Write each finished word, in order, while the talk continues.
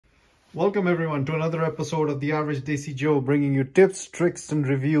Welcome everyone to another episode of The Average Desi Joe, bringing you tips, tricks, and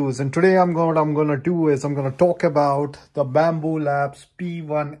reviews. And today I'm gonna talk about the Bambu Labs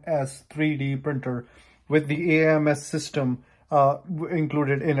P1S 3D printer with the AMS system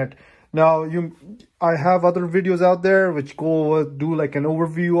included in it. Now, I have other videos out there which do like an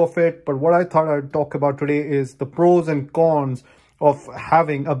overview of it, but what I thought I'd talk about today is the pros and cons of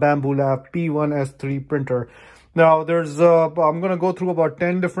having a Bambu Lab P1S 3 printer. Now, I'm going to go through about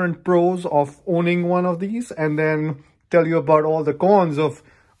 10 different pros of owning one of these and then tell you about all the cons of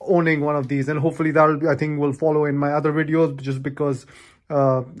owning one of these. And hopefully I think will follow in my other videos, just because,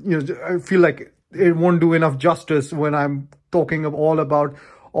 I feel like it won't do enough justice when I'm talking about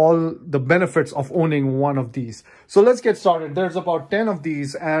all the benefits of owning one of these. So let's get started. There's about 10 of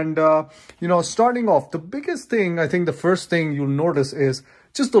these. And, starting off, the biggest thing, I think the first thing you'll notice is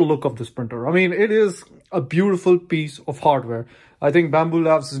just the look of this printer. I mean, it is a beautiful piece of hardware. I think Bambu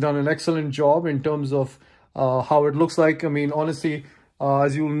Labs has done an excellent job in terms of how it looks like. I mean, honestly,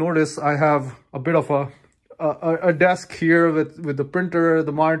 as you'll notice, I have a bit of a desk here with the printer,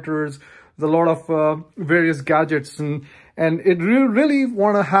 the monitors, a lot of various gadgets, and it really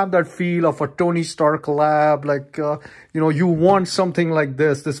want to have that feel of a Tony Stark lab. Like you want something like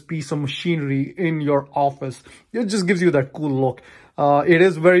this piece of machinery in your office. It just gives you that cool look. It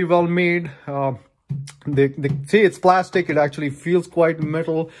is very well made. They say it's plastic. It actually feels quite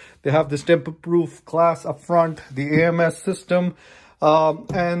metal. They have this tamper-proof glass up front, the AMS system,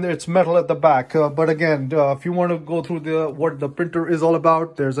 and it's metal at the back. But again, if you want to go through what the printer is all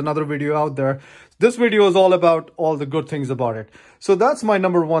about, there's another video out there. This video is all about all the good things about it. So that's my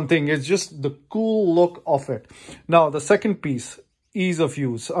number one thing. It's just the cool look of it. Now, the second piece, ease of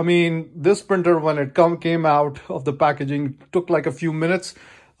use. I mean, this printer, when it came out of the packaging, took like a few minutes.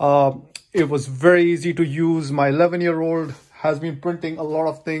 It was very easy to use. My 11-year-old has been printing a lot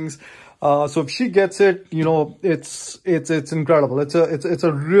of things. So if she gets it, it's incredible. It's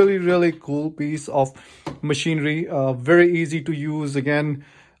a really cool piece of machinery. Very easy to use. Again,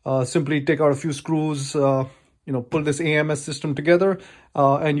 simply take out a few screws, pull this AMS system together,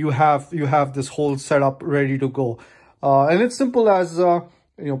 and you have this whole setup ready to go. And it's simple as,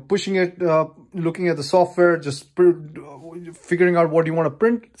 pushing it, looking at the software, just figuring out what you want to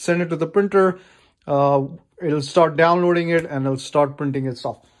print, send it to the printer. It'll start downloading it and it'll start printing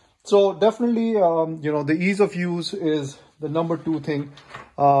itself. So definitely, the ease of use is the number two thing.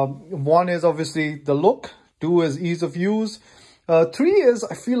 One is obviously the look. Two is ease of use. Three is,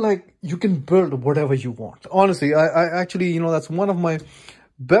 I feel like you can build whatever you want. Honestly, I actually, that's one of my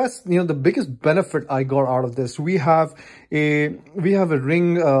best, the biggest benefit I got out of this. We have a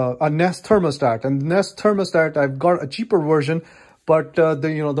ring, a Nest thermostat, and Nest thermostat, I've got a cheaper version, but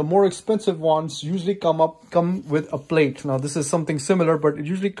the more expensive ones usually come with a plate. Now this is something similar, but it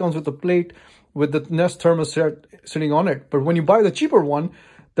usually comes with a plate with the Nest thermostat sitting on it. But when you buy the cheaper one,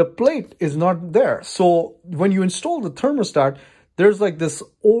 the plate is not there. So when you install the thermostat, there's like this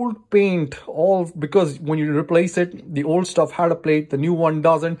old paint, because when you replace it, the old stuff had a plate, the new one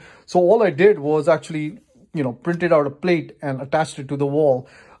doesn't. So all I did was actually, printed out a plate and attached it to the wall,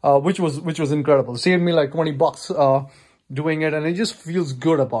 which was incredible. Saved me like 20 bucks doing it, and it just feels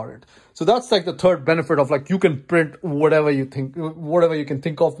good about it. So that's like the third benefit of, like, you can print whatever you can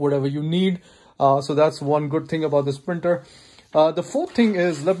think of, whatever you need. So that's one good thing about this printer. The fourth thing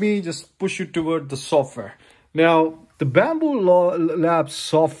is, let me just push you toward the software. Now, the Bambu Labs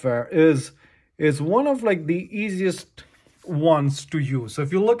software is one of like the easiest ones to use. So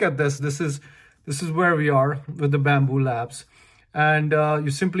if you look at this is where we are with the Bambu Labs, and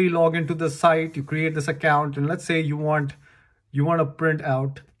you simply log into the site, you create this account, and let's say you want to print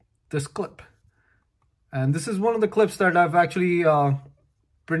out this clip. And this is one of the clips that I've actually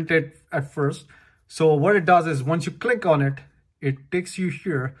printed at first. So what it does is, once you click on it, it takes you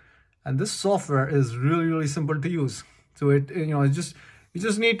here. And this software is really simple to use. So you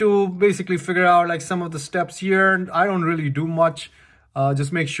just need to basically figure out like some of the steps here. I don't really do much.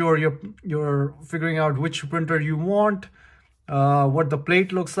 Just make sure you're figuring out which printer you want, what the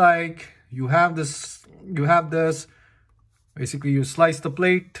plate looks like. You have this. Basically, you slice the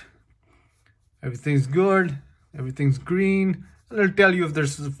plate. Everything's good. Everything's green. And it'll tell you if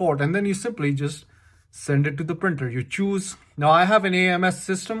there's support, and then you simply just send it to the printer. You choose. Now I have an AMS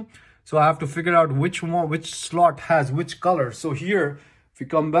system, so I have to figure out which slot has which color. So here, if you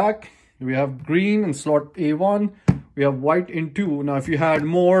come back, we have green in slot A1, we have white in 2. Now if you had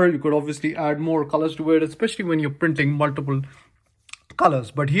more, you could obviously add more colors to it, especially when you're printing multiple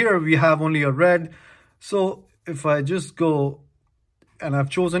colors. But here we have only a red. So if I just go, and I've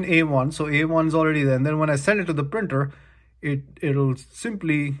chosen A1, so A1 is already there, and then when I send it to the printer, it'll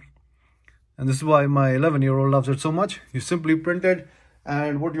simply And this is why my 11-year-old loves it so much. You simply print it,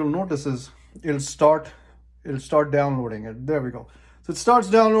 and what you'll notice is it'll start downloading it. There we go. So it starts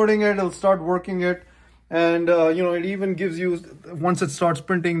downloading it, it'll start working it. And you know, it even gives you, once it starts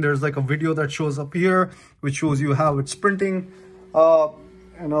printing, there's like a video that shows up here which shows you how it's printing.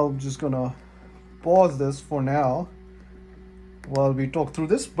 And I'm just gonna pause this for now while we talk through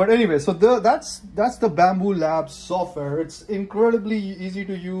this. But anyway, so that's the Bambu Labs software. It's incredibly easy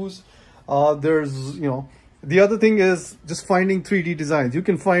to use. There's, you know, the other thing is just finding 3D designs. You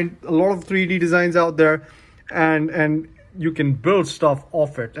can find a lot of 3D designs out there, and you can build stuff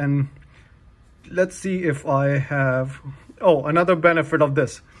off it. And let's see if I have, oh, another benefit of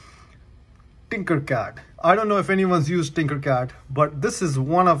this, Tinkercad. I don't know if anyone's used Tinkercad, but this is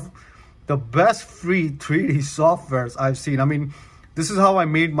one of the best free 3D softwares I've seen. I mean, this is how I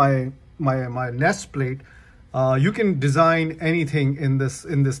made my nest plate. You can design anything in this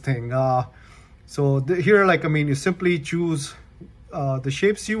thing. So here, like, I mean, you simply choose the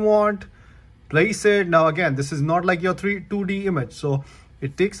shapes you want, place it. Now again, this is not like your 2D image, so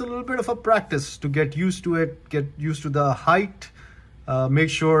it takes a little bit of a practice to get used to it, get used to the height, make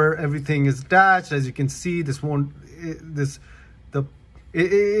sure everything is attached. As you can see, this won't, the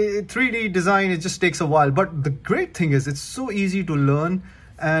 3D design, it just takes a while. But the great thing is it's so easy to learn,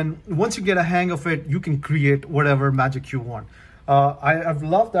 and once you get a hang of it, you can create whatever magic you want. I've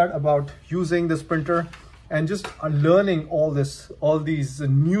loved that about using this printer and just learning all these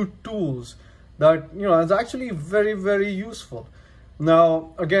new tools that, you know, is actually very, very useful. Now,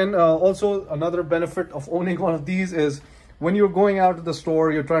 again, also another benefit of owning one of these is when you're going out to the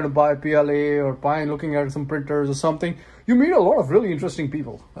store, you're trying to buy PLA or looking at some printers or something, you meet a lot of really interesting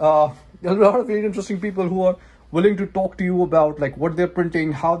people. A lot of really interesting people who are willing to talk to you about like what they're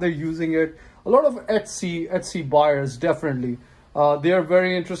printing, how they're using it. A lot of Etsy buyers, definitely. They are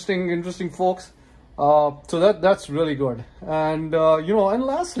very interesting folks. So that's really good. And you know, and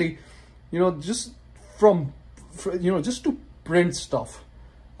lastly, you know, just just to print stuff,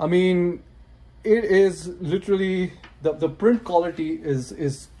 I mean, it is literally the print quality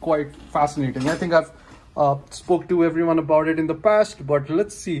is quite fascinating. I think I've spoke to everyone about it in the past, but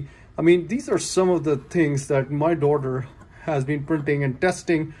let's see. I mean, these are some of the things that my daughter has been printing and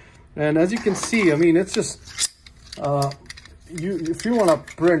testing, and as you can see, I mean, it's just if you want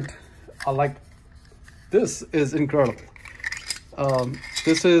to print like this is incredible.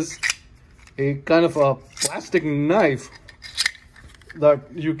 This is a kind of a plastic knife that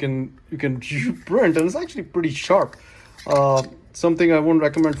you can print, and it's actually pretty sharp. Something I wouldn't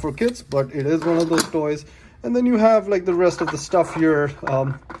recommend for kids, but it is one of those toys. And then you have like the rest of the stuff here.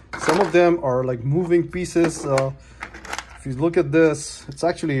 Some of them are like moving pieces. If you look at this, it's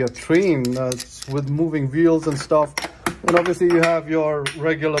actually a train. It's with moving wheels and stuff. And obviously you have your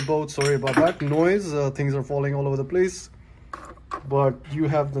regular boat. Sorry about that noise. Things are falling all over the place. But you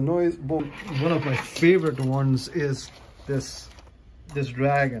have the noise. One of my favorite ones is this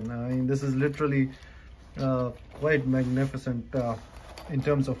dragon. I mean, this is literally quite magnificent in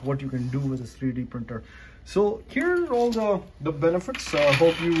terms of what you can do with this 3D printer. So here are all the benefits.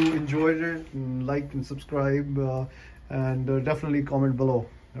 Hope you enjoyed it, and like and subscribe, and definitely comment below.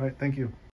 All right, thank you.